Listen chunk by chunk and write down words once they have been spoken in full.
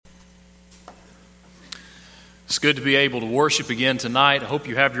It's good to be able to worship again tonight. I hope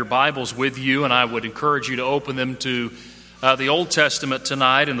you have your Bibles with you, and I would encourage you to open them to the Old Testament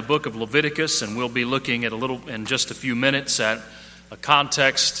tonight in the book of Leviticus, and we'll be looking at in just a few minutes at a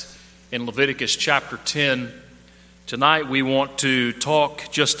context in Leviticus chapter 10. Tonight we want to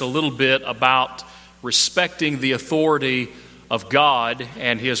talk just a little bit about respecting the authority of God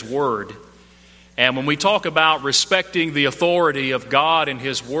and His Word. And when we talk about respecting the authority of God and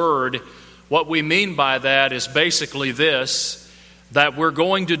His Word, what we mean by that is basically this, that we're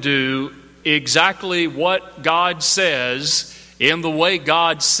going to do exactly what God says in the way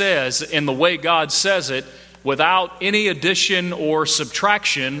God says it, without any addition or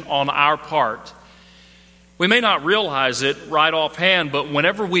subtraction on our part. We may not realize it right offhand, but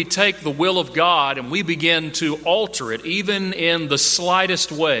whenever we take the will of God and we begin to alter it, even in the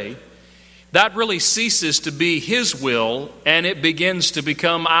slightest way, that really ceases to be His will and it begins to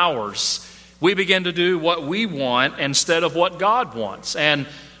become ours. We begin to do what we want instead of what God wants. And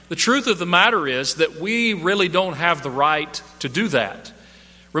the truth of the matter is that we really don't have the right to do that.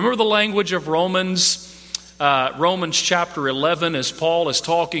 Remember the language of Romans chapter 11, as Paul is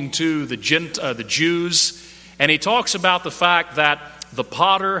talking to the Jews, and he talks about the fact that the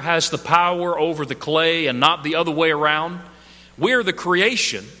potter has the power over the clay and not the other way around. We're the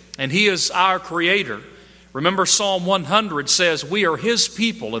creation, and He is our creator. Remember, Psalm 100 says we are His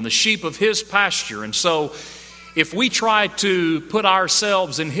people and the sheep of His pasture. And so if we try to put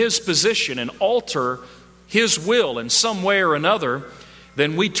ourselves in His position and alter His will in some way or another,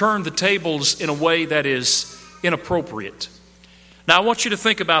 then we turn the tables in a way that is inappropriate. Now, I want you to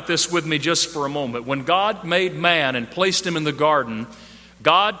think about this with me just for a moment. When God made man and placed him in the garden,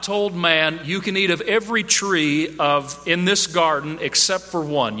 God told man, you can eat of every tree in this garden except for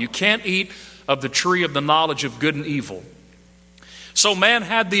one. You can't eat of the tree of the knowledge of good and evil. So man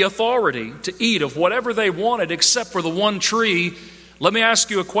had the authority to eat of whatever they wanted except for the one tree. Let me ask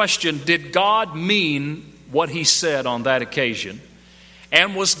you a question. Did God mean what He said on that occasion?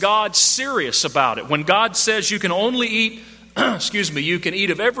 And was God serious about it? When God says you can only eat, you can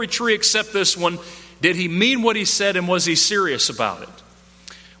eat of every tree except this one, did He mean what He said, and was He serious about it?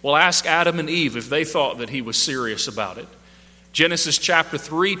 Well, ask Adam and Eve if they thought that He was serious about it. Genesis chapter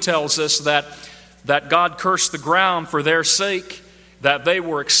 3 tells us that God cursed the ground for their sake, that they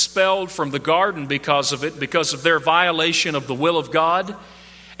were expelled from the garden because of it, because of their violation of the will of God.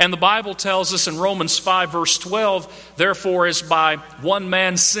 And the Bible tells us in Romans 5 verse 12, therefore as by one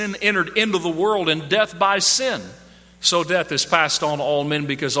man sin entered into the world, and death by sin, so death is passed on to all men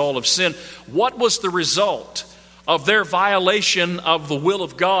because all have sinned. What was the result of their violation of the will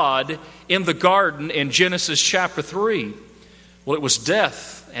of God in the garden in Genesis chapter 3? Well, it was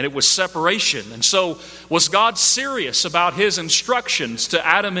death and it was separation. And so was God serious about His instructions to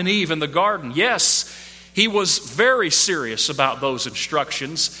Adam and Eve in the garden? Yes, He was very serious about those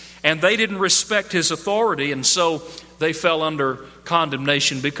instructions, and they didn't respect His authority, and so they fell under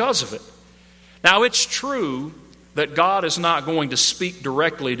condemnation because of it. Now, it's true that God is not going to speak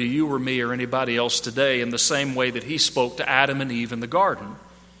directly to you or me or anybody else today in the same way that He spoke to Adam and Eve in the garden.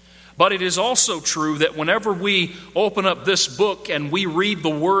 But it is also true that whenever we open up this book and we read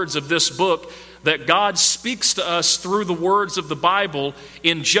the words of this book, that God speaks to us through the words of the Bible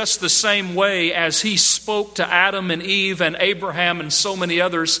in just the same way as He spoke to Adam and Eve and Abraham and so many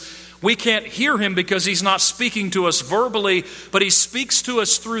others. We can't hear Him because He's not speaking to us verbally, but He speaks to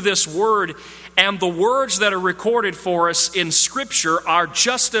us through this Word. And the words that are recorded for us in Scripture are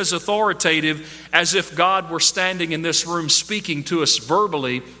just as authoritative as if God were standing in this room speaking to us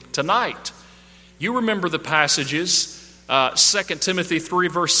verbally tonight. You remember the passages, 2 Timothy 3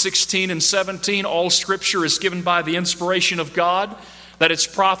 verse 16 and 17, all Scripture is given by the inspiration of God, that it's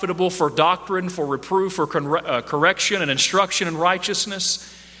profitable for doctrine, for reproof, for correction and instruction in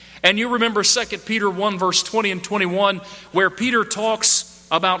righteousness. And you remember 2 Peter 1 verse 20 and 21, where Peter talks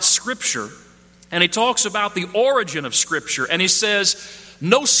about Scripture, and he talks about the origin of Scripture, and he says,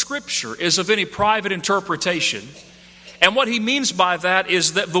 no Scripture is of any private interpretation. And what he means by that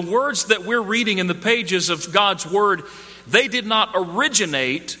is that the words that we're reading in the pages of God's Word, they did not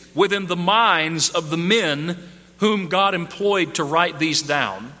originate within the minds of the men whom God employed to write these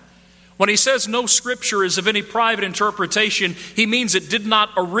down. When he says no Scripture is of any private interpretation, he means it did not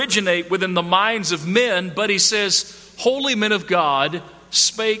originate within the minds of men, but he says holy men of God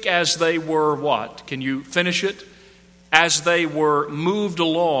spake as they were what? Can you finish it? As they were moved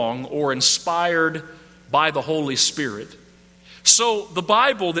along or inspired by the Holy Spirit. So the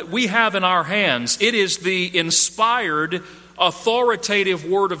Bible that we have in our hands, it is the inspired, authoritative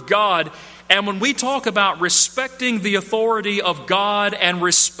Word of God. And when we talk about respecting the authority of God and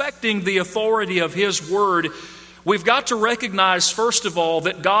respecting the authority of His Word, we've got to recognize, first of all,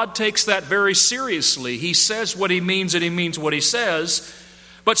 that God takes that very seriously. He says what He means and He means what He says.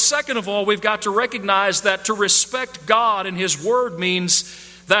 But second of all, we've got to recognize that to respect God and His Word means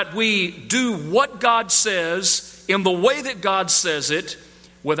that we do what God says in the way that God says it,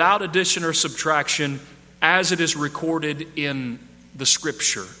 without addition or subtraction, as it is recorded in the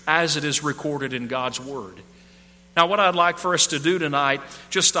Scripture, as it is recorded in God's Word. Now, what I'd like for us to do tonight,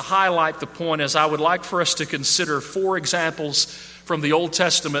 just to highlight the point, is I would like for us to consider 4 examples from the Old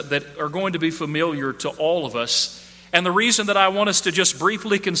Testament that are going to be familiar to all of us. And the reason that I want us to just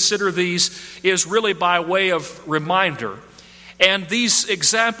briefly consider these is really by way of reminder. And these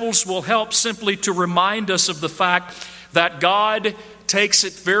examples will help simply to remind us of the fact that God takes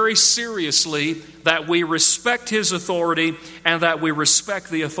it very seriously that we respect His authority and that we respect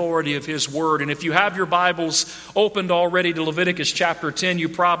the authority of His Word. And if you have your Bibles opened already to Leviticus chapter 10, you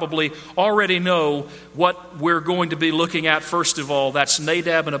probably already know what we're going to be looking at first of all. That's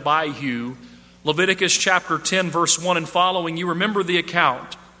Nadab and Abihu. Leviticus chapter 10, verse 1 and following. You remember the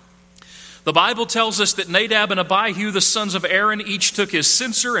account. The Bible tells us that Nadab and Abihu, the sons of Aaron, each took his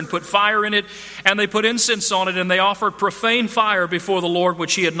censer and put fire in it, and they put incense on it, and they offered profane fire before the Lord,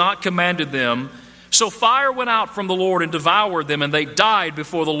 which He had not commanded them. So fire went out from the Lord and devoured them, and they died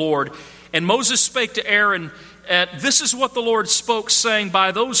before the Lord. And Moses spake to Aaron, this is what the Lord spoke, saying,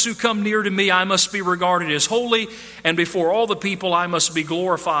 by those who come near to me I must be regarded as holy, and before all the people I must be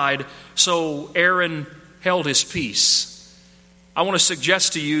glorified. So Aaron held his peace. I want to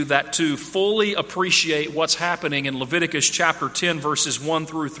suggest to you that to fully appreciate what's happening in Leviticus chapter 10, verses 1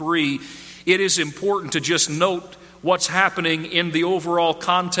 through 3, it is important to just note what's happening in the overall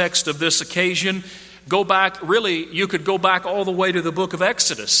context of this occasion. Go back, really, you could go back all the way to the book of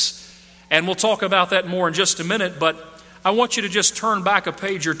Exodus. And we'll talk about that more in just a minute, but I want you to just turn back a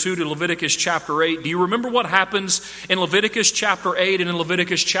page or two to Leviticus chapter 8. Do you remember what happens in Leviticus chapter 8 and in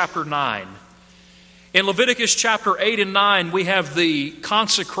Leviticus chapter 9? In Leviticus chapter 8 and 9, we have the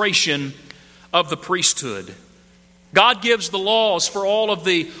consecration of the priesthood. God gives the laws for all of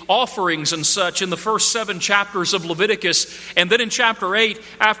the offerings and such in the first 7 chapters of Leviticus. And then in chapter 8,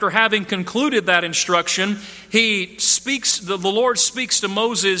 after having concluded that instruction, the Lord speaks to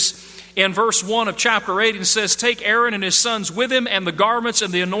Moses in verse 1 of chapter 8 and says, take Aaron and his sons with him and the garments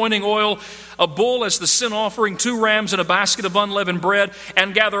and the anointing oil, a bull as the sin offering, 2 rams and a basket of unleavened bread,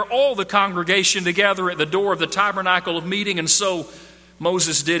 and gather all the congregation together at the door of the tabernacle of meeting. And so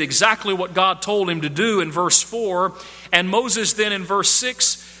Moses did exactly what God told him to do in verse 4. And Moses then in verse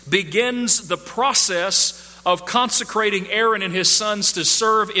 6 begins the process of consecrating Aaron and his sons to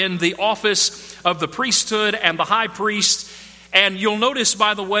serve in the office of the priesthood and the high priest. And you'll notice,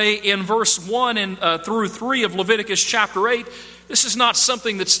 by the way, in verse 1 and through 3 of Leviticus chapter 8, this is not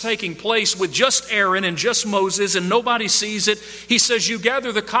something that's taking place with just Aaron and just Moses and nobody sees it. He says, you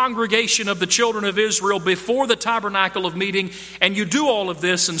gather the congregation of the children of Israel before the tabernacle of meeting, and you do all of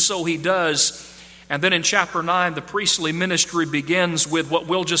this, and so he does. And then in chapter 9, the priestly ministry begins with what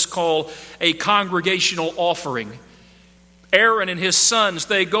we'll just call a congregational offering. Aaron and his sons,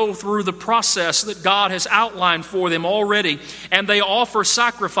 they go through the process that God has outlined for them already, and they offer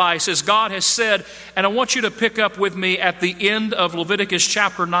sacrifice as God has said. And I want you to pick up with me at the end of Leviticus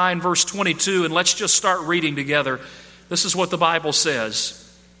chapter 9, verse 22, and let's just start reading together. This is what the Bible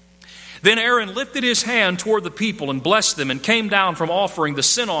says. Then Aaron lifted his hand toward the people and blessed them, and came down from offering the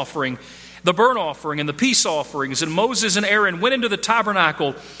sin offering, the burnt offering, and the peace offerings. And Moses and Aaron went into the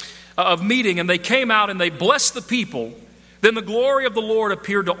tabernacle of meeting, and they came out and they blessed the people. Then the glory of the Lord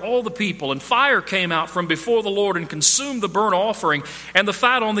appeared to all the people, and fire came out from before the Lord and consumed the burnt offering and the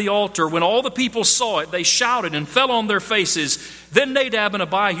fat on the altar. When all the people saw it, they shouted and fell on their faces. Then Nadab and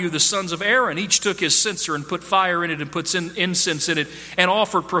Abihu, the sons of Aaron, each took his censer and put fire in it and put incense in it and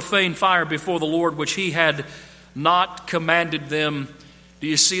offered profane fire before the Lord, which He had not commanded them. Do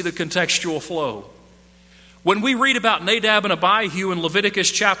you see the contextual flow? When we read about Nadab and Abihu in Leviticus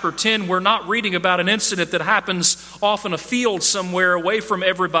chapter 10, we're not reading about an incident that happens off in a field somewhere away from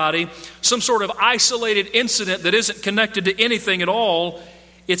everybody, some sort of isolated incident that isn't connected to anything at all.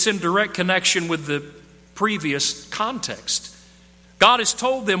 It's in direct connection with the previous context. God has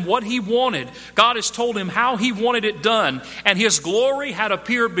told them what He wanted. God has told him how He wanted it done. And His glory had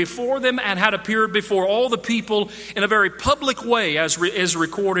appeared before them and had appeared before all the people in a very public way, as is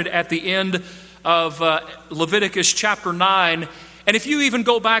recorded at the end of Leviticus chapter 9. And if you even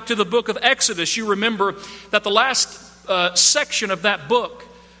go back to the book of Exodus, you remember that the last section of that book,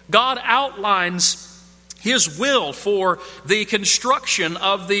 God outlines His will for the construction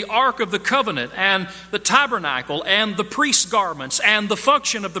of the Ark of the Covenant and the tabernacle and the priest's garments and the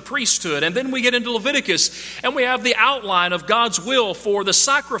function of the priesthood. And then we get into Leviticus and we have the outline of God's will for the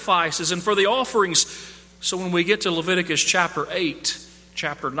sacrifices and for the offerings. So when we get to Leviticus chapter 8,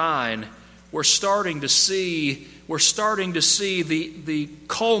 chapter 9, we're starting to see the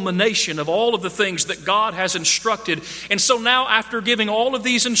culmination of all of the things that God has instructed. And so now, after giving all of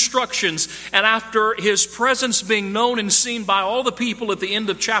these instructions and after His presence being known and seen by all the people at the end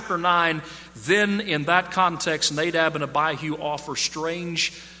of chapter 9, then in that context, Nadab and Abihu offer strange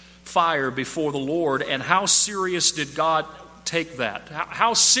fire before the Lord. And how serious did God take that?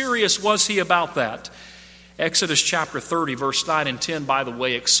 How serious was He about that? Exodus chapter 30, verse 9 and 10, by the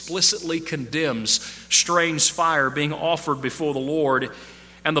way, explicitly condemns strange fire being offered before the Lord.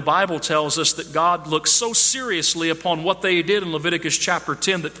 And the Bible tells us that God looked so seriously upon what they did in Leviticus chapter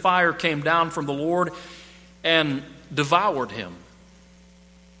 10 that fire came down from the Lord and devoured him.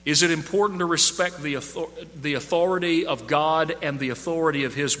 Is it important to respect the authority of God and the authority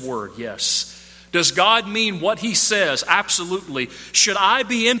of His Word? Yes. Does God mean what He says? Absolutely. Should I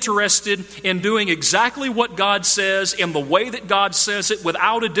be interested in doing exactly what God says in the way that God says it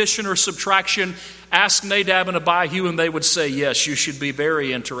without addition or subtraction? Ask Nadab and Abihu and they would say, yes, you should be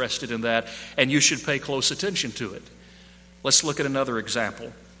very interested in that and you should pay close attention to it. Let's look at another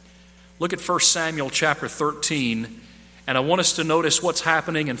example. Look at 1 Samuel chapter 13, and I want us to notice what's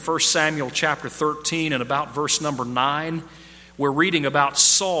happening in 1 Samuel chapter 13 and about verse number 9. We're reading about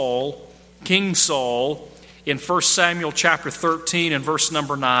Saul, King Saul, in 1 Samuel chapter 13 and verse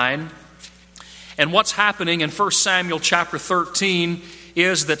number 9. And what's happening in 1 Samuel chapter 13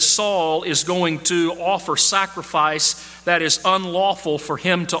 is that Saul is going to offer sacrifice that is unlawful for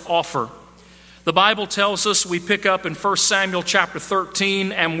him to offer. The Bible tells us, we pick up in 1 Samuel chapter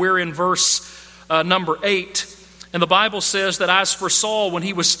 13 and we're in verse number 8. And the Bible says that as for Saul, when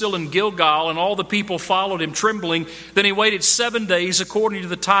he was still in Gilgal and all the people followed him trembling, then he waited 7 days according to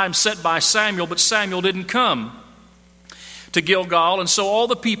the time set by Samuel, but Samuel didn't come to Gilgal. And so all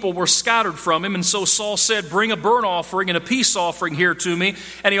the people were scattered from him. And so Saul said, bring a burnt offering and a peace offering here to me.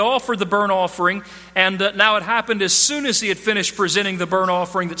 And he offered the burnt offering. And now it happened as soon as he had finished presenting the burnt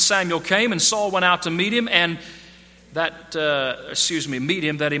offering that Samuel came, and Saul went out to meet him meet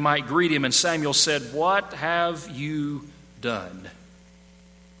him that he might greet him. And Samuel said, what have you done?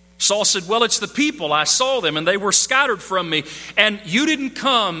 Saul said, well, it's the people. I saw them and they were scattered from me. And you didn't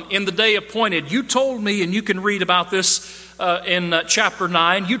come in the day appointed. You told me, and you can read about this in chapter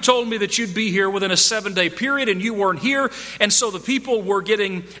 9. You told me that you'd be here within a 7-day period and you weren't here. And so the people were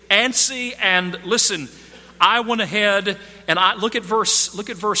getting antsy. And listen, I went ahead and look at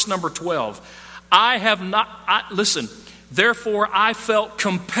verse number 12. Therefore I felt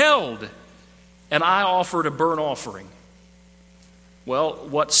compelled and I offered a burnt offering. Well,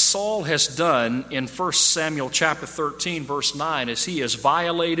 what Saul has done in 1 Samuel chapter 13 verse 9 is he has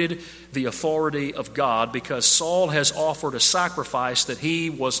violated the authority of God because Saul has offered a sacrifice that he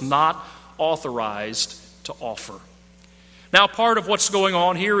was not authorized to offer. Now, part of what's going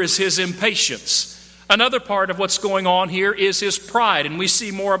on here is his impatience. Another part of what's going on here is his pride, and we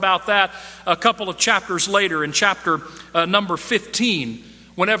see more about that a couple of chapters later in chapter number 15,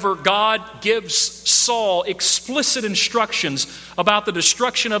 whenever God gives Saul explicit instructions about the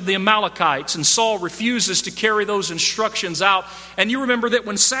destruction of the Amalekites, and Saul refuses to carry those instructions out. And you remember that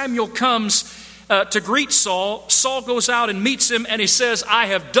when Samuel comes to greet Saul, Saul goes out and meets him, and he says, I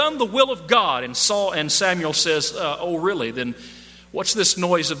have done the will of God. And Samuel says, oh really, then what's this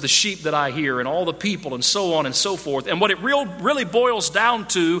noise of the sheep that I hear and all the people and so on and so forth? And what it really boils down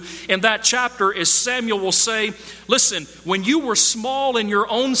to in that chapter is Samuel will say, listen, when you were small in your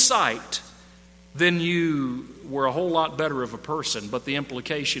own sight, then you were a whole lot better of a person. But the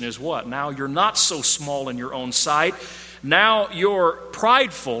implication is what? Now you're not so small in your own sight. Now you're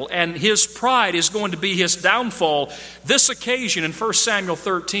prideful, and his pride is going to be his downfall. This occasion in 1 Samuel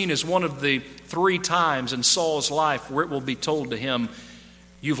 13 is one of the 3 times in Saul's life where it will be told to him,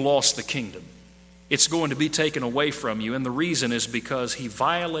 you've lost the kingdom. It's going to be taken away from you. And the reason is because he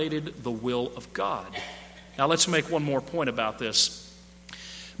violated the will of God. Now let's make one more point about this.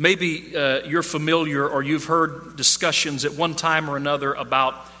 Maybe you're familiar or you've heard discussions at one time or another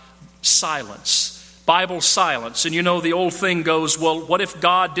about silence. Bible silence. And you know the old thing goes, well, what if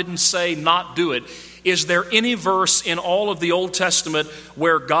God didn't say not do it? Is there any verse in all of the Old Testament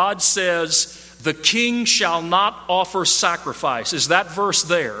where God says, the king shall not offer sacrifice? Is that verse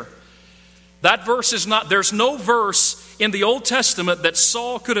there? That verse is not, there's no verse in the Old Testament that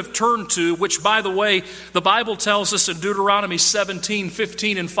Saul could have turned to, which, by the way, the Bible tells us in Deuteronomy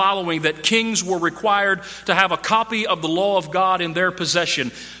 17:15 and following that kings were required to have a copy of the law of God in their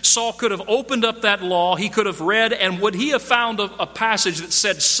possession. Saul could have opened up that law, he could have read, and would he have found a passage that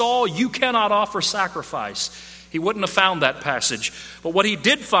said, Saul, you cannot offer sacrifice? He wouldn't have found that passage. But what he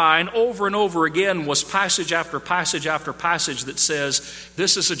did find over and over again was passage after passage after passage that says,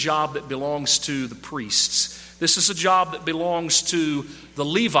 this is a job that belongs to the priests. This is a job that belongs to the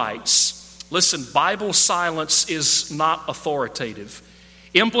Levites. Listen, Bible silence is not authoritative.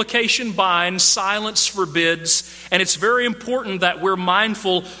 Implication binds, silence forbids, and it's very important that we're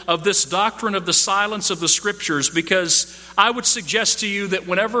mindful of this doctrine of the silence of the Scriptures, because I would suggest to you that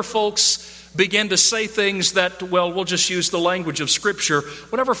whenever folks begin to say things that, well, we'll just use the language of Scripture,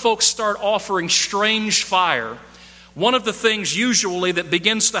 whenever folks start offering strange fire, one of the things usually that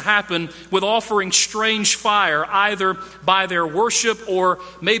begins to happen with offering strange fire, either by their worship or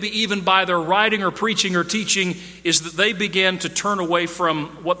maybe even by their writing or preaching or teaching, is that they begin to turn away from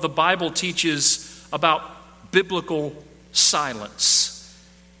what the Bible teaches about biblical silence.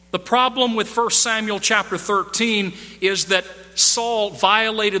 The problem with 1 Samuel chapter 13 is that Saul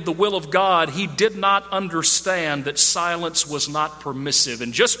violated the will of God. He did not understand that silence was not permissive.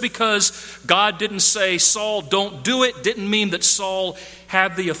 And just because God didn't say, Saul, don't do it, didn't mean that Saul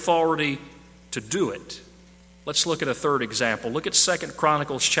had the authority to do it. Let's look at a third example. Look at 2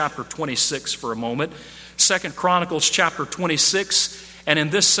 Chronicles chapter 26 for a moment. 2 Chronicles chapter 26, and in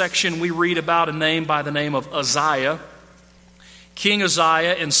this section we read about a name by the name of Uzziah. King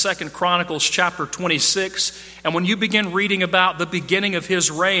Uzziah in 2 Chronicles chapter 26. And when you begin reading about the beginning of his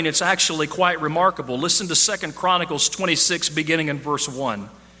reign, it's actually quite remarkable. Listen to 2 Chronicles 26, beginning in verse 1.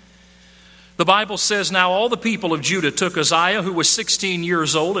 The Bible says, Now all the people of Judah took Uzziah, who was 16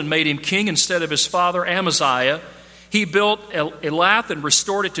 years old, and made him king instead of his father Amaziah. He built Elath and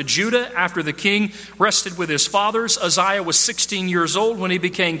restored it to Judah after the king rested with his fathers. Uzziah was 16 years old when he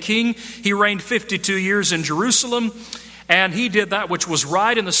became king. He reigned 52 years in Jerusalem. And he did that which was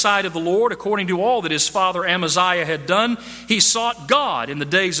right in the sight of the Lord, according to all that his father Amaziah had done. He sought God in the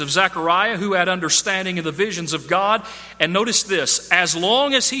days of Zechariah, who had understanding of the visions of God. And notice this, as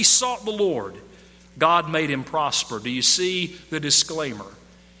long as he sought the Lord, God made him prosper. Do you see the disclaimer?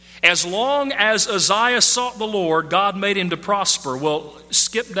 As long as Uzziah sought the Lord, God made him to prosper. Well,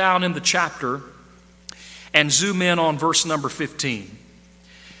 skip down in the chapter and zoom in on verse number 15.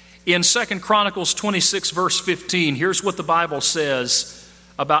 In 2 Chronicles 26, verse 15, here's what the Bible says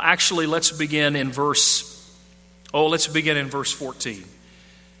about, actually, let's begin in verse 14.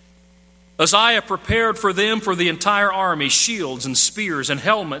 Uzziah prepared for them, for the entire army, shields and spears and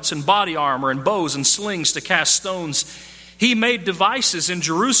helmets and body armor and bows and slings to cast stones. He made devices in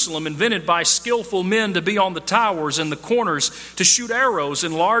Jerusalem invented by skillful men to be on the towers and the corners to shoot arrows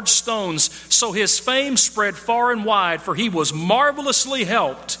and large stones. So his fame spread far and wide, for he was marvelously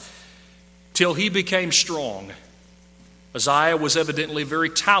helped till he became strong. Uzziah was evidently very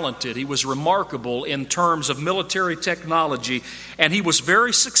talented. He was remarkable in terms of military technology, and he was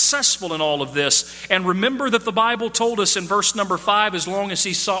very successful in all of this. And remember that the Bible told us in verse number 5, as long as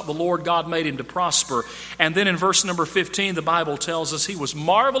he sought the Lord, God made him to prosper. And then in verse number 15, the Bible tells us he was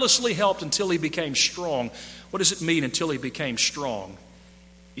marvelously helped until he became strong. What does it mean, until he became strong?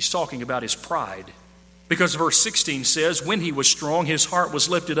 He's talking about his pride. Because verse 16 says, when he was strong, his heart was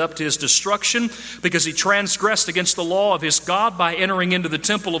lifted up to his destruction, because he transgressed against the law of his God by entering into the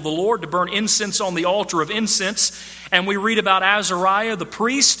temple of the Lord to burn incense on the altar of incense. And we read about Azariah the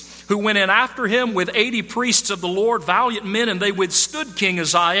priest, who went in after him with 80 priests of the Lord, valiant men, and they withstood King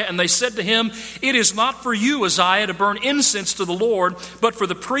Uzziah. And they said to him, it is not for you, Uzziah, to burn incense to the Lord, but for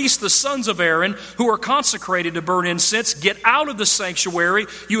the priests, the sons of Aaron, who are consecrated to burn incense. Get out of the sanctuary.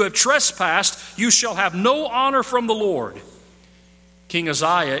 You have trespassed. You shall have no honor from the Lord. King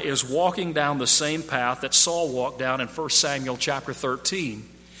Uzziah is walking down the same path that Saul walked down in 1 Samuel chapter 13.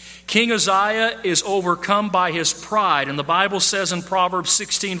 King Uzziah is overcome by his pride. And the Bible says in Proverbs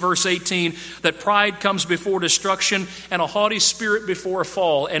 16, verse 18, that pride comes before destruction and a haughty spirit before a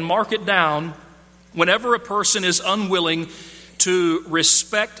fall. And mark it down, whenever a person is unwilling to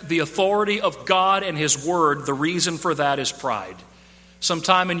respect the authority of God and His Word, the reason for that is pride.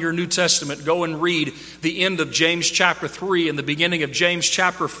 Sometime in your New Testament, go and read the end of James chapter 3 and the beginning of James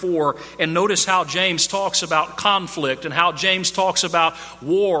chapter 4, and notice how James talks about conflict and how James talks about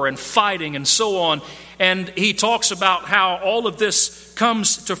war and fighting and so on. And he talks about how all of this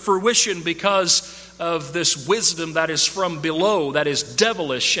comes to fruition because of this wisdom that is from below, that is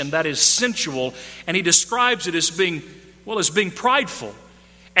devilish and that is sensual. And he describes it as being prideful.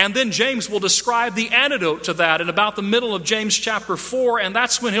 And then James will describe the antidote to that in about the middle of James chapter 4, and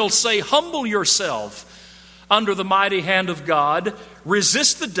that's when he'll say, humble yourself under the mighty hand of God,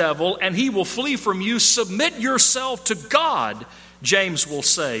 resist the devil, and he will flee from you. Submit yourself to God, James will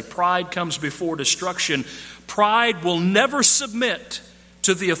say. Pride comes before destruction. Pride will never submit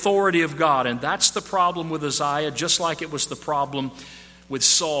to the authority of God, and that's the problem with Uzziah, just like it was the problem with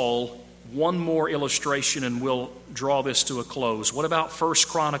Saul. One more illustration and we'll draw this to a close. What about 1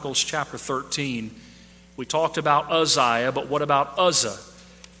 Chronicles chapter 13? We talked about Uzziah, but what about Uzzah?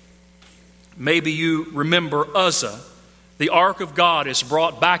 Maybe you remember Uzzah. The ark of God is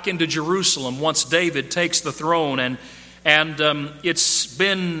brought back into Jerusalem once David takes the throne, and it's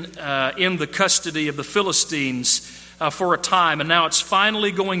been in the custody of the Philistines for a time, and now it's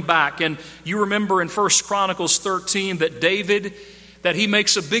finally going back. And you remember in 1 Chronicles 13 that David, that he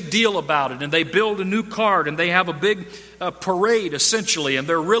makes a big deal about it, and they build a new cart, and they have a big parade, essentially, and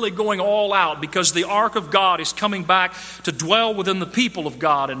they're really going all out because the ark of God is coming back to dwell within the people of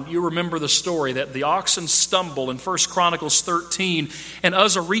God. And you remember the story that the oxen stumble in 1 Chronicles 13, and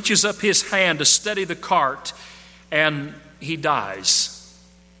Uzzah reaches up his hand to steady the cart, and he dies.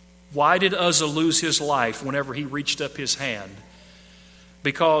 Why did Uzzah lose his life whenever he reached up his hand?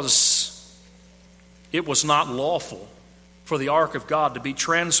 Because it was not lawful for the ark of God to be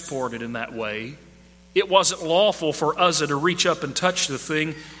transported in that way. It wasn't lawful for Uzzah to reach up and touch the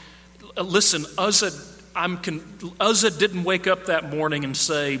thing. Listen, Uzzah didn't wake up that morning and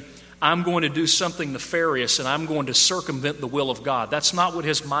say, I'm going to do something nefarious and I'm going to circumvent the will of God. That's not what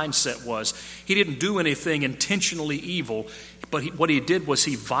his mindset was. He didn't do anything intentionally evil, but what he did was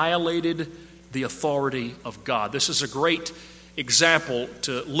he violated the authority of God. This is a great example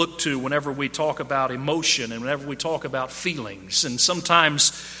to look to whenever we talk about emotion and whenever we talk about feelings. And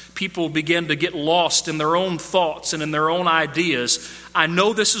sometimes people begin to get lost in their own thoughts and in their own ideas. I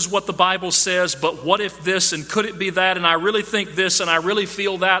know this is what the Bible says, but what if this, and could it be that, and I really think this, and I really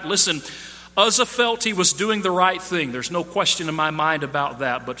feel that. Listen, Uzzah felt he was doing the right thing. There's no question in my mind about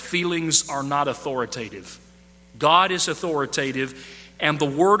that, but feelings are not authoritative. God is authoritative, and the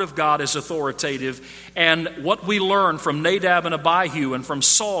Word of God is authoritative. And what we learn from Nadab and Abihu and from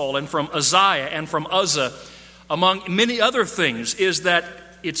Saul and from Uzziah and from Uzzah, among many other things, is that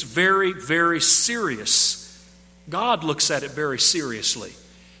it's very, very serious. God looks at it very seriously,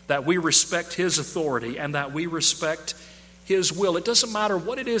 that we respect His authority and that we respect His will. It doesn't matter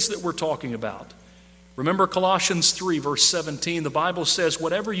what it is that we're talking about. Remember Colossians 3, verse 17, the Bible says,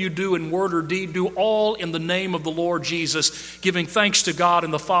 whatever you do in word or deed, do all in the name of the Lord Jesus, giving thanks to God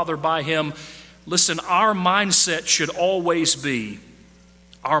and the Father by Him. Listen, our mindset should always be,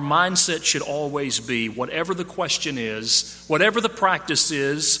 whatever the question is, whatever the practice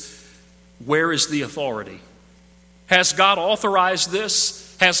is, where is the authority? Has God authorized this?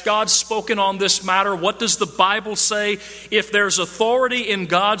 Has God spoken on this matter? What does the Bible say? If there's authority in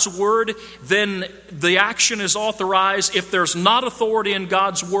God's Word, then the action is authorized. If there's not authority in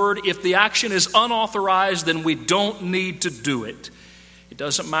God's Word, if the action is unauthorized, then we don't need to do it. It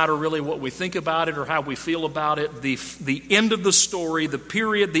doesn't matter really what we think about it or how we feel about it. The end of the story, the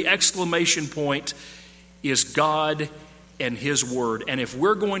period, the exclamation point is God and His Word. And if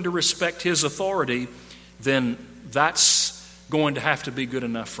we're going to respect His authority, then that's going to have to be good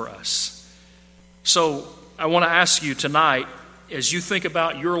enough for us. So I want to ask you tonight, as you think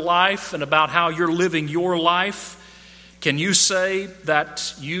about your life and about how you're living your life, can you say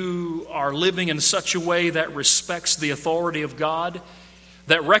that you are living in such a way that respects the authority of God,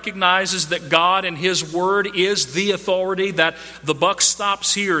 that recognizes that God and His Word is the authority, that the buck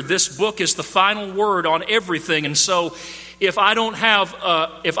stops here? This book is the final word on everything, and so if I don't have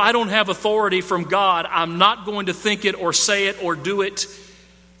authority from God, I'm not going to think it or say it or do it.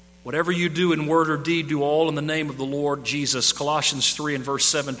 Whatever you do in word or deed, do all in the name of the Lord Jesus. Colossians 3 and verse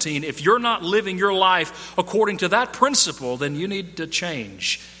 17. If you're not living your life according to that principle, then you need to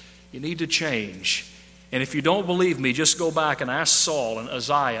change. You need to change. And if you don't believe me, just go back and ask Saul and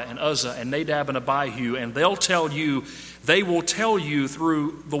Uzziah and Uzzah and Nadab and Abihu, and they will tell you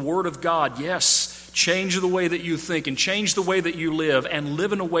through the Word of God, yes, change the way that you think and change the way that you live and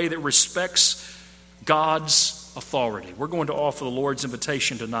live in a way that respects God's authority. We're going to offer the Lord's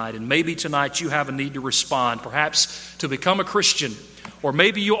invitation tonight, and maybe tonight you have a need to respond, perhaps to become a Christian, or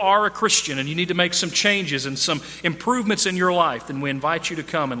maybe you are a Christian and you need to make some changes and some improvements in your life. Then we invite you to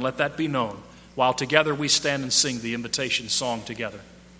come and let that be known while together we stand and sing the invitation song together.